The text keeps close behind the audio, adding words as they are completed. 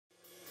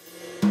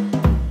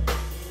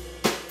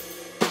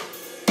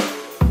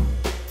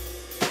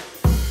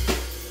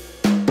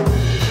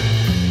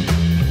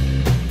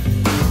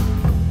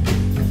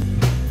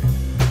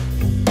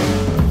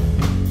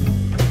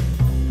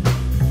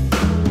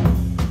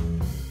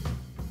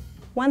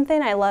One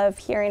thing I love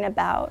hearing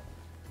about,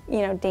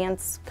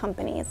 dance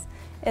companies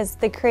is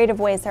the creative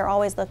ways they're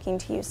always looking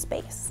to use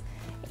space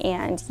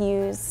and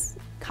use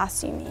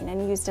costuming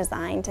and use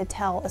design to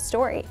tell a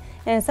story.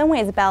 And in some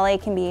ways, ballet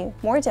can be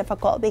more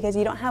difficult because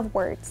you don't have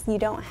words, you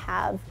don't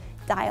have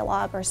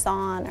dialogue or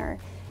song or,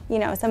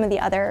 some of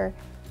the other,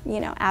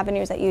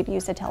 avenues that you'd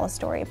use to tell a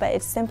story, but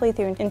it's simply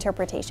through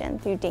interpretation,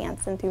 through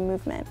dance and through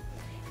movement.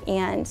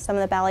 And some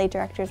of the ballet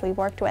directors we've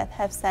worked with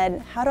have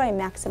said, how do I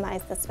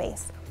maximize the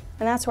space?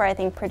 And that's where I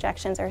think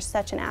projections are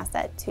such an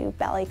asset to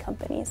ballet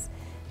companies,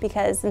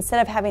 because instead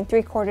of having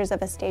 3/4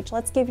 of a stage,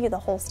 let's give you the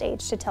whole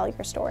stage to tell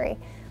your story.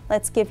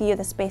 Let's give you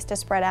the space to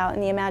spread out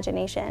and the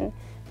imagination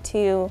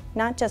to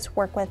not just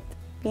work with,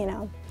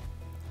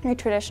 your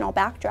traditional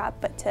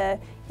backdrop, but to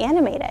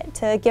animate it,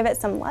 to give it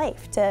some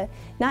life, to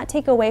not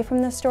take away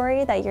from the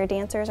story that your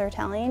dancers are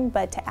telling,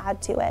 but to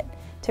add to it,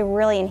 to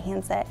really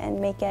enhance it and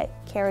make it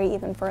carry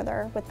even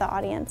further with the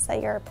audience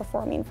that you're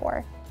performing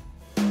for.